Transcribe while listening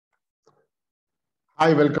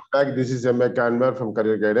Hi, welcome back. This is M.A. Kanwar from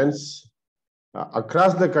Career Guidance.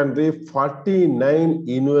 Across the country, 49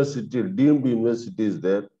 deemed universities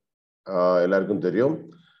there. எல்லாருக்கும் தெரியும்.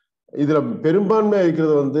 இதுல பெரும்பான்மை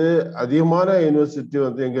இருக்கிறது வந்து அதிகமான யூனிவர்சிட்டி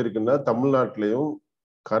வந்து எங்க இருக்குன்னா தமிழ்நாட்டிலையும்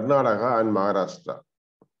Karnataka and Maharashtra.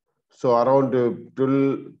 So around 12,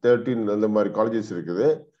 13 அந்த மாதிரி காலேஜஸ் இருக்குது.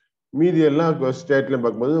 மீதி எல்லாம் ஸ்டேட்லையும்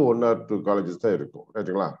பார்க்கும்போது 1 or 2 காலேஜஸ் தான் இருக்கும்.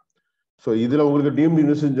 ரைட்டுங்களா? ஸோ இதுல உங்களுக்கு டீம்டு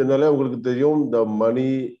யூனிவர்சிட்டினாலே உங்களுக்கு தெரியும் இந்த மணி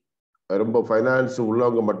ரொம்ப ஃபைனான்ஸ்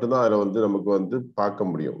உள்ளவங்க மட்டும்தான் அதில் வந்து நமக்கு வந்து பார்க்க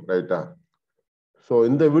முடியும். ரைட்டா? ஸோ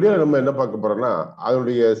இந்த வீடியோவில் நம்ம என்ன பார்க்க போறோம்னா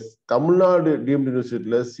அதனுடைய தமிழ்நாடு டீம்டு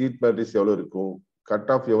யூனிவர்சிட்டியில சீட் மேட்ரிக்ஸ் எவ்வளோ இருக்கும்,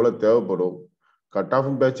 கட் ஆஃப் எவ்வளோ தேவைப்படும். கட் ஆஃப்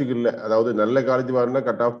பேச்சுக்கு இல்லை, அதாவது நல்ல காலேஜ் வரணும்னா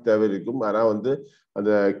கட் ஆஃப் தேவை இருக்கும். ஆனால் வந்து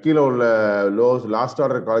அந்த கீழே உள்ள லாஸ்ட்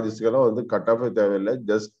ஆர்டர் காலேஜஸ்க்கெல்லாம் வந்து கட் ஆஃபே தேவையில்லை.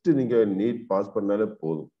 ஜஸ்ட் நீங்க நீட் பாஸ் பண்ணாலே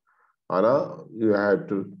போதும். ஆனா யூ ஹேவ்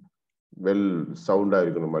டு வெல் சவுண்டா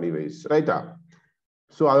இருக்கணும் மணி வைஸ். ரைட்டா?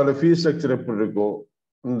 ஸோ அதோட ஃபீஸ் ஸ்ட்ரக்சர் எப்படி இருக்கும்,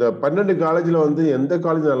 இந்த 12 காலேஜ்ல வந்து எந்த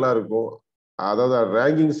காலேஜ் நல்லா இருக்கும், அதாவது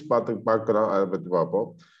ரேங்கிங்ஸ் பார்க்குறோம், அதை பத்தி பார்ப்போம்.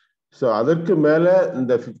 ஸோ அதற்கு மேல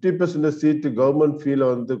இந்த 50% சீட் கவர்மெண்ட் ஃபீல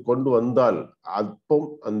வந்து கொண்டு வந்தால் அப்போ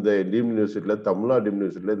அந்த டீம்டு யூனிவர்சிட்டியில தமிழ்நாடு டீம்டு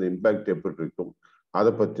யூனிவர்சிட்டியில இந்த இம்பாக்ட் எப்படி இருக்கும்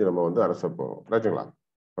அதை பத்தி நம்ம வந்து அரச போறோம். ரைட்டுங்களா?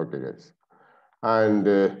 Okay guys.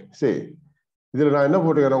 அண்ட் சரி, இதுல நான் என்ன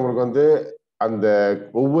போட்டிருக்கேன் உங்களுக்கு வந்து அந்த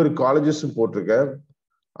ஒவ்வொரு காலேஜஸும் போட்டிருக்கேன்,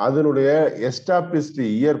 அதனுடைய எஸ்டாப்ளிஷ்டு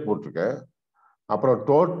இயர் போட்டிருக்கேன், அப்புறம்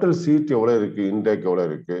டோட்டல் சீட் எவ்வளவு இருக்கு, இன்டேக் எவ்வளவு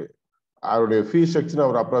இருக்கு, அதனுடைய ஃபீஸ் ஸ்ட்ரக்சர்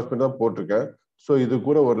ஒரு அப்ராக்சிமேட் தான் போட்டிருக்கேன். ஸோ இது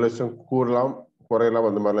கூட 1 லட்சம் கூடலாம் குறையலாம்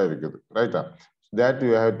அந்த மாதிரிலாம் இருக்குது. ரைட்டா? That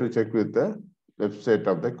you have to check with the website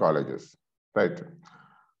of the colleges. Right?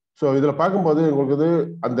 So இதுல பார்க்கும்போது உங்களுக்கு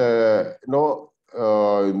அந்த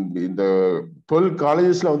இந்த 12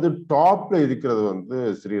 காலேஜஸ்ல வந்து டாப்ல இருக்கிறது வந்து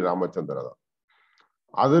ஸ்ரீ ராமச்சந்திரா தான்.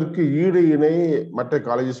 அதற்கு ஈடு இணை மற்ற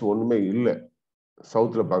காலேஜஸ் ஒண்ணுமே இல்லை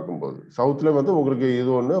சவுத்ல பார்க்கும்போது. சவுத்ல வந்து உங்களுக்கு இது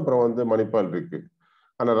ஒண்ணு, அப்புறம் வந்து மணிப்பால் இருக்கு.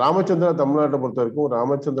 ஆனா ராமச்சந்திரா தமிழ்நாட்டை பொறுத்த வரைக்கும்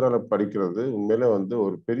ராமச்சந்திரால படிக்கிறது உண்மையிலே வந்து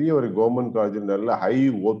ஒரு பெரிய ஒரு கவர்மெண்ட் காலேஜ், நல்ல ஹை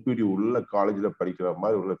ஓபிடி உள்ள காலேஜ்ல படிக்கிற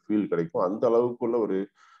மாதிரி உள்ள ஃபீல் கிடைக்கும். அந்த அளவுக்குள்ள ஒரு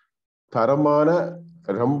தரமான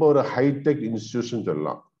ரொம்ப ஒரு ஹைடெக் இன்ஸ்டிடியூஷன்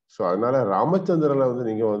சொல்லலாம். ஸோ அதனால ராமச்சந்திரால வந்து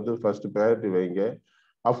நீங்க வந்து ஃபர்ஸ்ட் ப்ரையாரிட்டி வைங்க.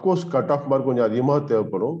 அஃப்கோர்ஸ் கட் ஆஃப் மார்க் கொஞ்சம் அதிகமாக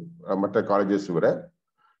தேவைப்படும் மற்ற காலேஜஸ் விட.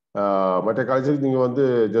 மற்ற காலேஜுக்கு நீங்க வந்து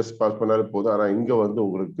ஜஸ்ட் பாஸ் பண்ணாலே போதும். ஆனா இங்க வந்து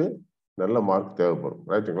உங்களுக்கு நல்ல மார்க் தேவைப்படும்.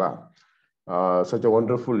 ரைட்டுங்களா? சச் அ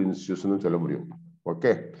ஒண்டர்ஃபுல் இன்ஸ்டிடியூஷன் சொல்ல முடியும்.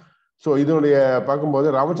 ஓகே. ஸோ இதனுடைய பார்க்கும்போது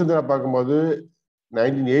ராமச்சந்திரா பார்க்கும்போது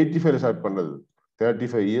 1985 ஸ்டார்ட் பண்ணது,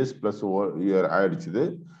 35 இயர்ஸ் பிளஸ் இயர் ஆயிடுச்சு.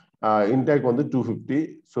 இன்டேக் வந்து 250.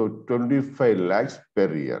 So 25 lakhs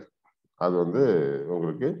per year. அது வந்து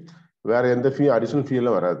உங்களுக்கு வேற எந்த ஃபீ அடிஷனல் ஃபீ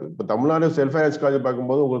எல்லாம் வராது. இப்போ தமிழ்நாடு செல்ஃப் ஃபைனான்ஸ் காலேஜ்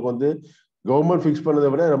பார்க்கும்போது உங்களுக்கு வந்து கவர்மெண்ட் ஃபிக்ஸ் பண்ணதை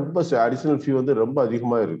விட ரொம்ப அடிஷனல் ஃபீ வந்து ரொம்ப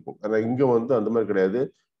அதிகமா இருக்கும். ஆனா இங்க வந்து அந்த மாதிரி கிடையாது.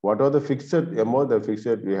 What are the fixed amount, the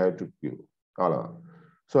fixed we have to give. அவ்வளோதான்.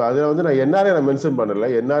 ஸோ அதில் வந்து நான் என்ஆர்ஐ நான் மென்ஷன் பண்ணல.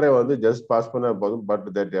 என்ஆர்ஐ வந்து ஜஸ்ட் பாஸ் பண்ண போதும். But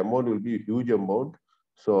that amount will be huge amount.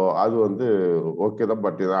 So அது வந்து ஓகே தான்.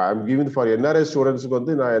 But I am giving for NRI ஸ்டூடெண்ட்ஸ்க்கு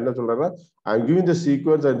வந்து நான் என்ன சொல்றேன்னா, I am giving the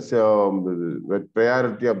sequence and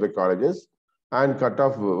priority of the colleges and cut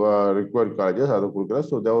off required colleges அதை கொடுக்குறேன்.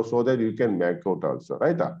 So that you can make out also.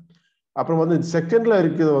 ரைட்டா? அப்புறம் வந்து செகண்ட்ல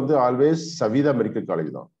இருக்குது வந்து ஆல்வேஸ் சவிதா மெடிக்கல் காலேஜ்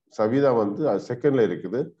தான். சவிதா வந்து செகண்ட்ல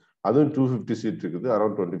இருக்குது, அதுவும் 250 சீட் இருக்குது,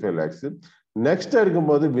 அரௌண்ட் 25 lakhs. நெக்ஸ்ட்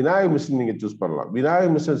இருக்கும்போது விநாயக மிஷன் நீங்க சூஸ் பண்ணலாம். விநாயக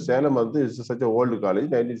மிஷன் சேலம் வந்து சச் ஓல்டு காலேஜ்,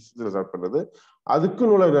 1960 ஸ்டார்ட் பண்ணது.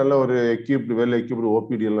 அதுக்குன்னு நல்ல ஒரு எக்யூப்டு வெல் எக்யூப்டு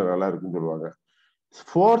ஓபிடி எல்லாம் நல்லா இருக்குன்னு சொல்லுவாங்க.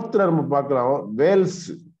 ஃபோர்த்ல நம்ம பார்க்கலாம் வேல்ஸ்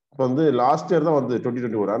வந்து லாஸ்ட் இயர் தான் வந்து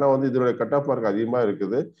 2021. ஆனா வந்து இதோட கட் ஆஃப் மார்க் அதிகமா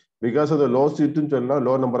இருக்குது. பிகாஸ் ஆஃப் லோ சீட்டுன்னு சொல்லலாம்,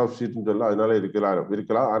 லோ நம்பர் ஆஃப் சீட்னு சொல்லலாம். அதனால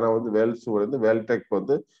இருக்கலாம். ஆனா வந்து வேல்ஸ் வந்து வேல்டெக்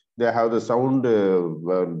வந்து they have the sound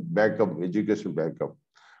backup, education backup.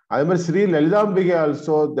 அதே மாதிரி Sri Lalithambigai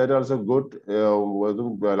also that also good.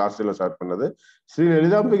 Last இயர்ல ஸ்டார்ட் பண்ணது. ஸ்ரீ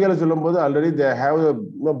லலிதாம்பிகையில சொல்லும் போது already they have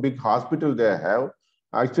big hospital. They have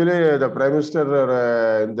actually the prime minister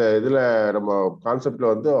இந்த இதுல நம்ம கான்செப்ட்ல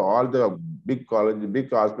வந்து all the big college,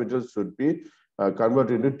 big hospital should be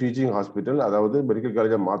convert into teaching hospital, அதாவது மெடிக்கல்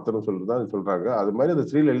காலேஜை மாத்தணும் சொல்லிட்டு சொல்றாங்க. அது மாதிரி இந்த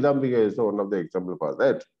Sri Lalithambigai is one of the example for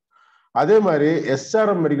that. அதே மாதிரி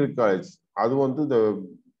எஸ்ஆர்எம் மெடிக்கல் காலேஜ், அது வந்து இந்த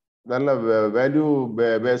நல்ல வேல்யூ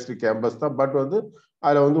பேஸ்டு கேம்பஸ் தான். பட் வந்து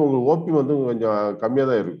அதுல வந்து உங்களுக்கு ஓபி வந்து கொஞ்சம் கம்மியா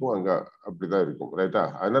தான் இருக்கும், அங்க அப்படிதான் இருக்கும். ரைட்டா?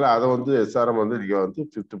 அதனால அதை வந்து எஸ்ஆர்எம் வந்து நீங்க வந்து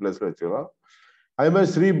 5th பிளேஸ்ல வச்சுக்கலாம். அதே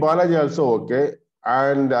மாதிரி Sri Balaji also okay.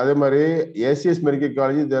 And அதே மாதிரி ACS medical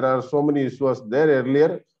college there are so many issues there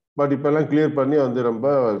earlier. But இப்பெல்லாம் கிளியர் பண்ணி வந்து ரொம்ப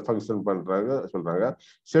ஃபங்க்ஷன் பண்றாங்க சொல்றாங்க.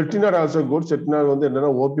 Chettinad also good. செட்டிநாடு வந்து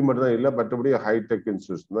என்னன்னா ஓபி மட்டும் தான் இல்லை, மற்றபடி ஹைடெக்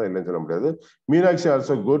இன்ஸ்டியூஷன் தான் இல்லைன்னு சொல்ல முடியாது. Meenakshi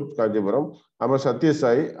also good Kanchipuram. அப்புறம்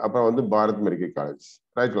சத்யசாய், அப்புறம் வந்து பாரத் மெடிக்கல் காலேஜ்.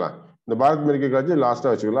 ரைட்ங்களா? இந்த பாரத் மெடிக்கல் காலேஜ்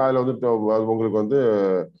லாஸ்டா வச்சுக்கலாம். அதுல வந்து உங்களுக்கு வந்து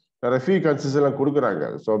நிறைய ஃபீ கன்செஷன் எல்லாம் கொடுக்குறாங்க.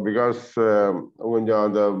 ஸோ பிகாஸ் கொஞ்சம்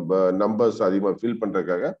அந்த நம்பர்ஸ் அதிகமாக ஃபில்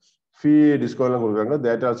பண்றதுக்காக ஃபீ டிஸ்கவுண்ட்லாம் கொடுக்குறாங்க.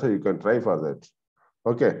 That also you can try for that.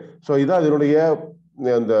 Okay, so இதான் இதனுடைய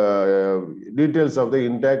அந்த details of the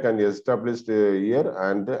intake and established year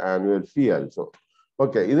and annual fee also.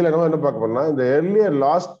 Okay, இதுல நம்ம என்ன பார்க்க போறோம்னா இந்த earlier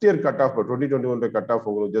last year cut off 2021 cut off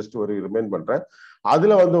உங்களுக்கு ஜஸ்ட் ஒரு ரிமைண்ட் பண்றேன்.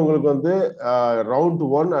 அதுல வந்து உங்களுக்கு வந்து round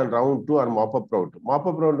 1 and round 2 and mop up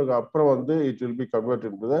ரவுண்டுக்கு அப்புறம் வந்து it will be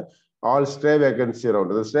converted to the all stay vacancy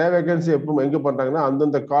round. இந்த ஸ்டே வேகன்சி எப்போ எங்க பண்றாங்கன்னா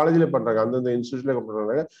அந்தந்த காலேஜ்ல பண்றாங்க, அந்தந்த இன்ஸ்டியூஷன்ல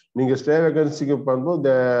பண்றாங்க. நீங்க ஸ்டே வேகன்சிக்கு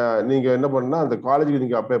பண்ணும்போது நீங்க என்ன பண்ணா அந்த காலேஜுக்கு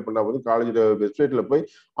நீங்க அப்ளை பண்ணா போது காலேஜ் வெப்சைட்ல போய்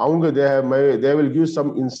அவங்க they will give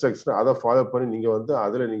some instruction, அதை ஃபாலோ பண்ணி நீங்க வந்து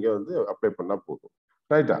அதுல நீங்க வந்து அப்ளை பண்ணா போதும்.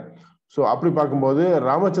 ரைட்டா? ஸோ அப்படி பார்க்கும்போது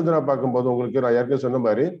ராமச்சந்திரா பார்க்கும்போது உங்களுக்கு நான் ஏற்கனவே சொன்ன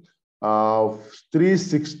மாதிரி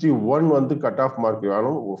 361 வந்து கட் ஆஃப் மார்க்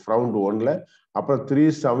வேணும் ரவுண்ட் 1ல. அப்புறம்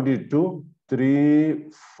 372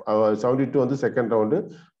 வந்து செகண்ட் ரவுண்டு.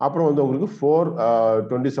 அப்புறம் வந்து உங்களுக்கு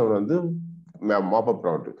 427 வந்து மாப்அப்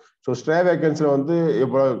ரவுண்டு. ஸோ ஸ்டே வேகன்சில வந்து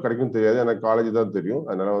எவ்வளவு கிடைக்கும் தெரியாது, எனக்கு காலேஜ் தான் தெரியும்.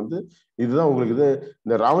 அதனால வந்து இதுதான் உங்களுக்கு இது.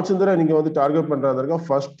 இந்த ராமச்சந்திரா நீங்க வந்து டார்கெட் பண்றதா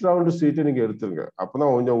ஃபர்ஸ்ட் ரவுண்டு சீட்டு நீங்க எடுத்துருங்க.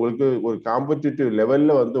 அப்பதான் கொஞ்சம் உங்களுக்கு ஒரு காம்படிட்டிவ்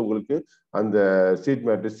லெவல்ல வந்து உங்களுக்கு அந்த சீட்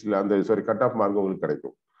மேட்ரிக்ஸ்ல அந்த கட் ஆஃப் மார்க் உங்களுக்கு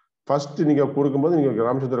கிடைக்கும். ஃபர்ஸ்ட் நீங்க கொடுக்கும்போது நீங்க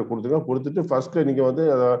ராமச்சந்திரா கொடுத்துட்டு ஃபர்ஸ்ட்ல நீங்க வந்து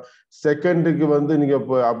செகண்டுக்கு வந்து நீங்க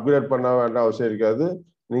அப்கிரேட் பண்ண வேண்டாம் அவசியம் இருக்காது.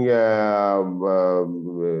 நீங்க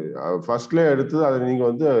ஃபர்ஸ்ட்ல எடுத்து அதை நீங்க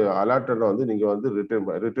வந்து அலாட்டட் வந்து நீங்க வந்து ரிட்டர்ன்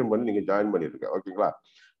பண்ணி நீங்க ஜாயின் பண்ணிருங்க. ஓகேங்களா?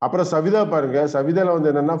 அப்புறம் சவிதா பாருங்க, சவிதால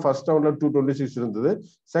வந்து என்னன்னா ஃபர்ஸ்ட் ரவுண்ட்ல 226 இருந்தது,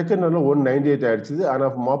 செகண்ட் ரவுண்ட்ல 198 ஆயிடுச்சு. ஆனா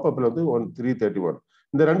மாப்அப்ல வந்து 331.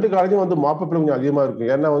 இந்த ரெண்டு காலேஜும் வந்து மாப்அப்ல கொஞ்சம் அதிகமா இருக்கு.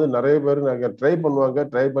 ஏன்னா வந்து நிறைய பேர் நாங்க ட்ரை பண்ணுவாங்க,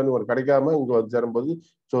 ட்ரை பண்ணி ஒரு கிடைக்காம இங்க வந்து சேரும்போது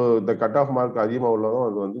ஸோ இந்த கட் ஆஃப் மார்க் அதிகமாக உள்ளவங்க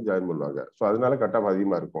அது வந்து ஜாயின் பண்ணுவாங்க. ஸோ அதனால கட் ஆஃப்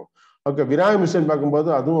அதிகமா இருக்கும். ஓகே, விநாயக மிஷன் பார்க்கும்போது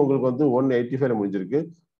அதுவும் உங்களுக்கு வந்து 185 முடிஞ்சிருக்கு,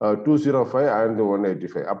 205 அண்ட்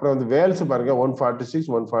 185. அப்புறம் வந்து வேல்ஸ் பாருங்க 146,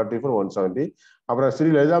 144, 170. அப்புறம் ஸ்ரீ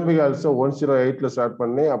லலிதாம்பிகா ஆல்சோ 108ல ஸ்டார்ட்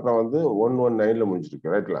பண்ணி அப்புறம் வந்து 119ல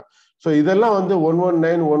முடிஞ்சிருக்கு. ரைட்ல? ஸோ இதெல்லாம் வந்து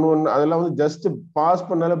 119, 11 அதெல்லாம் வந்து ஜஸ்ட் பாஸ்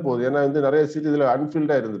பண்ணாலே போதும். ஏன்னா வந்து நிறைய சீட் இதுல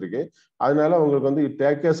அன்ஃபில்டா இருந்திருக்கு. அதனால உங்களுக்கு வந்து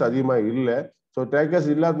டேக்கர்ஸ் அதிகமா இல்லை. ஸோ டேக்கர்ஸ்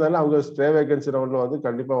இல்லாதனால அவங்க ஸ்டே வேகன்சி ரவுண்ட்ல வந்து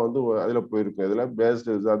கண்டிப்பா வந்து அதுல போயிருக்கும். இதுல paste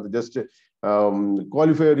just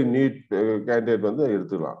qualified NEET candidate வந்து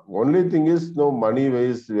எடுத்துக்கலாம். Only thing is no money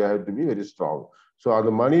wise you have to be very strong. So அந்த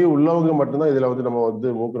மணி உள்ளவங்க மட்டும்தான் இதுல வந்து நம்ம வந்து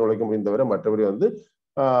மூக்கு நுழைக்க முடியும், தவிர மற்றபடி வந்து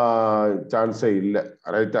சான்ஸே இல்லை.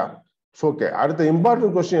 ரைட்டா? ஓகே, அடுத்த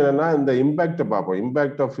இம்பார்ட்டன்ட் கொஸ்டின் என்னன்னா இந்த இம்பாக்ட பார்ப்போம்.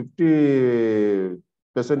 இம்பாக்ட் ஆஃப்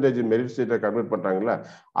 50% மெரிட் சீட்டை கன்வெர்ட் பண்றாங்கல்ல,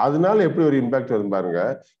 அதனால எப்படி ஒரு இம்பாக்ட் வரும் பாருங்க.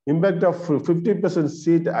 Impact of 50%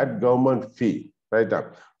 seat at government ஃபீ. ரைட்டா?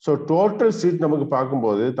 ஸோ டோட்டல் சீட் நமக்கு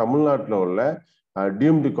பார்க்கும்போது தமிழ்நாட்டில் உள்ள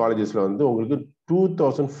டீம்டு காலேஜஸ்ல வந்து உங்களுக்கு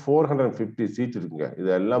 2450 சீட் இருக்குங்க. இது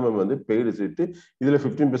எல்லாமே வந்து பெய்டு சீட்டு. இதுல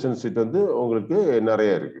 15% சீட் வந்து உங்களுக்கு நிறைய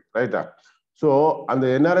இருக்கு. ரைட்டா? ஸோ அந்த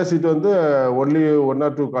என்ஆர்ஐ சீட் வந்து ஒன்லி 1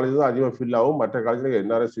 or 2 காலேஜ் தான் அதிகமாக ஃபில் ஆகும், மற்ற காலேஜ்ல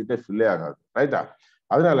என்ஆர்ஐ சீட்டே ஃபில்லே ஆகாது. ரைட்டா?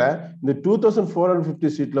 அதனால இந்த 2450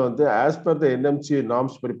 சீட்ல வந்து as per the NMC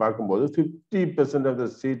norms படி பார்க்கும்போது 50% ஆஃப் த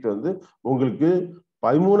சீட் வந்து உங்களுக்கு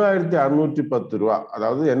 13,610 ரூபா.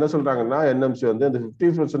 அதாவது என்ன சொல்றாங்கன்னா என்எம்சி வந்து அந்த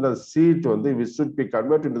 50% ஆஃப் சீட் வந்து which should be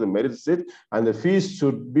converted into the merit seat and the fees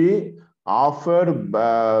should be offered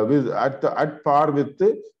at par with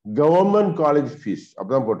government college fees.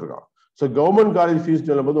 அப்படிதான் போட்டிருக்காங்க. ஸோ கவர்மெண்ட் காலேஜ் ஃபீஸ்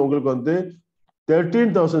சொல்லும்போது உங்களுக்கு வந்து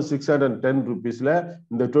 13,610 rupeesல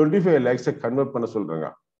இந்த 25 lakhs கன்வெர்ட் பண்ண சொல்றாங்க.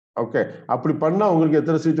 ஓகே, அப்படி பண்ணா உங்களுக்கு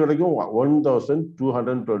எத்தனை சீட் கிடைக்கும்?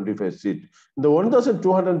 1225 சீட். இந்த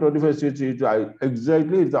 1225 சீட்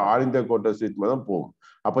எக்ஸாக்ட்லி இது ஆல் இந்தியா கோட்டா சீட் தான் போகும்.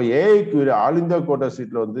 அப்ப ஏஐக்கு ஆல் இந்தியா கோட்டா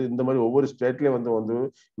சீட்ல வந்து இந்த மாதிரி ஒவ்வொரு ஸ்டேட்லயும் வந்து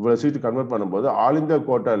இவ்வளவு சீட் கன்வெர்ட் பண்ணும்போது ஆல் இந்தியா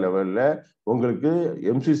கோட்டா லெவல்ல உங்களுக்கு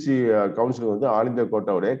எம்சிசி கவுன்சில் வந்து ஆல் இந்தியா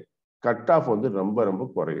கோட்டாவுடைய கட் ஆஃப் வந்து ரொம்ப ரொம்ப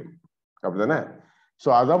குறையும். அப்படிதானே? ஸோ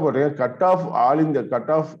அதான் போட்டேன், cut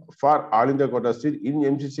off for all India quota seat in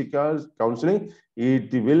MCC counselling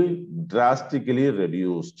it will drastically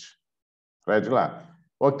reduced. ரைட்டுங்களா?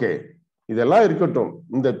 ஓகே, இதெல்லாம் இருக்கட்டும்.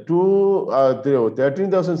 இந்த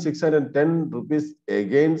 13,610 rupees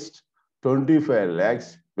against 25 lakhs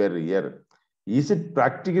per year, is it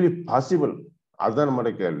practically possible? அதுதான்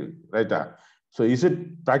நம்மளோட கேள்வி. ரைட்டா? So is it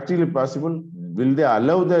practically possible? Will they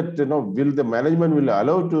allow that, will the management will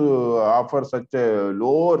allow to offer such a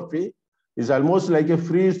lower fee? It's almost like a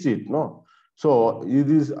free seat, no? So it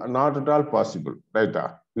is not at all possible. Right?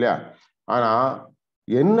 இல்லையா? ஆனா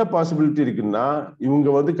என்ன possibility இருக்குன்னா, இவங்க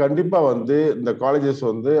வந்து கண்டிப்பா வந்து இந்த colleges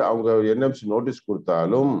வந்து அவங்க என்எம்சி நோட்டீஸ்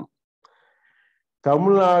கொடுத்தாலும்,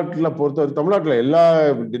 தமிழ்நாட்டுல பொறுத்தவரை தமிழ்நாட்டுல எல்லா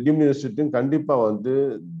டீம்டு யூனிவர்சிட்டியும் கண்டிப்பா வந்து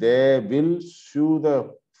தே வில் சூ the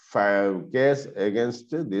case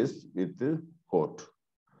against this with court.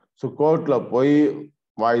 So கோர்ட்ல போய்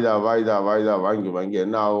வாய்தா வாய்தா வாய்தா வாங்கி வாங்கி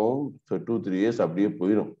என்ன ஆகும்? ஸோ 2-3 இயர்ஸ் அப்படியே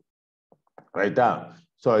போயிடும். ரைட்டா?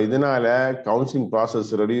 ஸோ இதனால கவுன்சிலிங் ப்ராசஸ்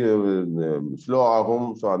ரெடி ஸ்லோ ஆகும்.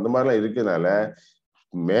 ஸோ அந்த மாதிரிலாம் இருக்கிறதுனால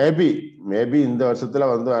மேபி இந்த வருஷத்துல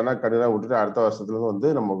வந்து வேணா கண்டிப்பா விட்டுட்டு அடுத்த வருஷத்துல வந்து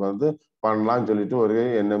நமக்கு வந்து பண்ணலாம்னு சொல்லிட்டு ஒரு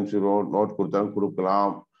என்எம்சி நோட் கொடுத்தாலும்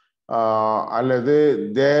கொடுக்கலாம். அல்லது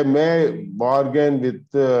தே மே bargain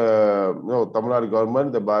with Tamil Nadu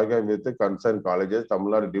government, bargain with concern colleges,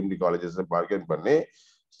 Tamil Nadu deemed colleges bargain பண்ணி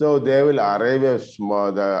so they will arrive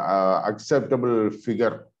acceptable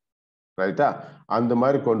figure. ரைட்டா? அந்த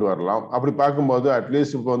மாதிரி கொண்டு வரலாம். அப்படி பார்க்கும்போது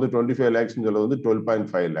அட்லீஸ்ட் இப்போ வந்து 25 lakhs சொல்றது வந்து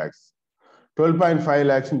 12.5 lakhs 12.5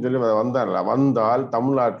 lakhs சொல்லி வந்தால்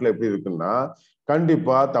தமிழ்நாட்டில் எப்படி இருக்குன்னா,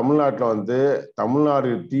 கண்டிப்பா தமிழ்நாட்டில் வந்து தமிழ்நாடு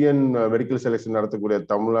டிஎன் மெடிக்கல் செலெக்ஷன் நடத்தக்கூடிய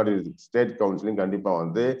தமிழ்நாடு ஸ்டேட் கவுன்சிலிங் கண்டிப்பா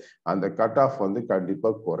வந்து அந்த கட் ஆஃப் வந்து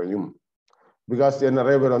கண்டிப்பா குறையும். பிகாஸ்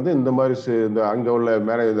நிறைய பேர் வந்து இந்த மாதிரி இந்த அங்க உள்ள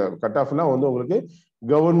மேரேஜ் கட் ஆஃப்னா வந்து உங்களுக்கு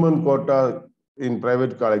government quota in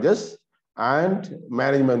private colleges and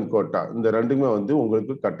management quota இந்த ரெண்டுமே வந்து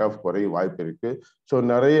உங்களுக்கு கட் ஆஃப் குறைய வாய்ப்பு இருக்கு. ஸோ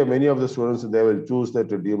நிறைய many of the students they will choose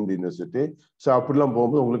that deemed university. So அப்படிலாம்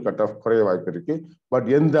போகும்போது உங்களுக்கு கட் ஆஃப் குறைய வாய்ப்பு இருக்கு. பட்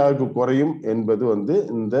எந்த அளவுக்கு குறையும் என்பது வந்து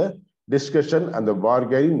இந்த டிஸ்கஷன் அந்த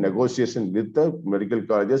bargaining negotiation with the medical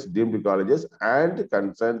colleges, deemed colleges and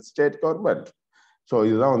concern state government. So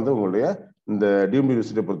இதுதான் வந்து உங்களுடைய இந்த டீம்டு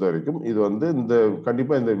யூனிவர்சிட்டியை பொறுத்த வரைக்கும். இது வந்து இந்த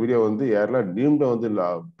கண்டிப்பா இந்த வீடியோ வந்து யாரெல்லாம் டீம்டை வந்து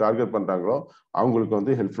டார்கெட் பண்றாங்களோ அவங்களுக்கு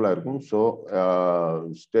வந்து ஹெல்ப்ஃபுல்லா இருக்கும். So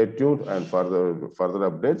stay tuned and further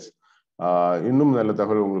updates. இன்னும் நல்ல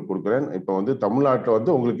தகவல் உங்களுக்கு கொடுக்குறேன். இப்போ வந்து தமிழ்நாட்டில்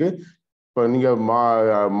வந்து உங்களுக்கு இப்போ நீங்க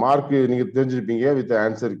மார்க் நீங்க தெரிஞ்சிருப்பீங்க வித்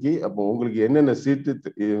ஆன்சர் கீ. அப்போ உங்களுக்கு என்னென்ன சீட்டு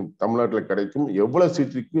தமிழ்நாட்டில் கிடைக்கும், எவ்வளவு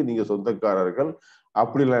சீட்டுக்கு நீங்க சொந்தக்காரர்கள்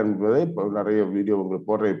அப்படிலாம் என்பதை இப்போ நிறைய வீடியோ உங்களுக்கு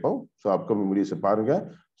போடுறேன் இப்போ. ஸோ அப்கமிங் வீடியோஸை பாருங்க.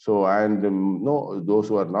 So and know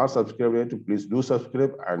those who are not subscribe please do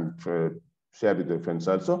subscribe and share with your friends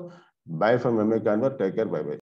also. Bye from MA Canva. Take care. Bye bye.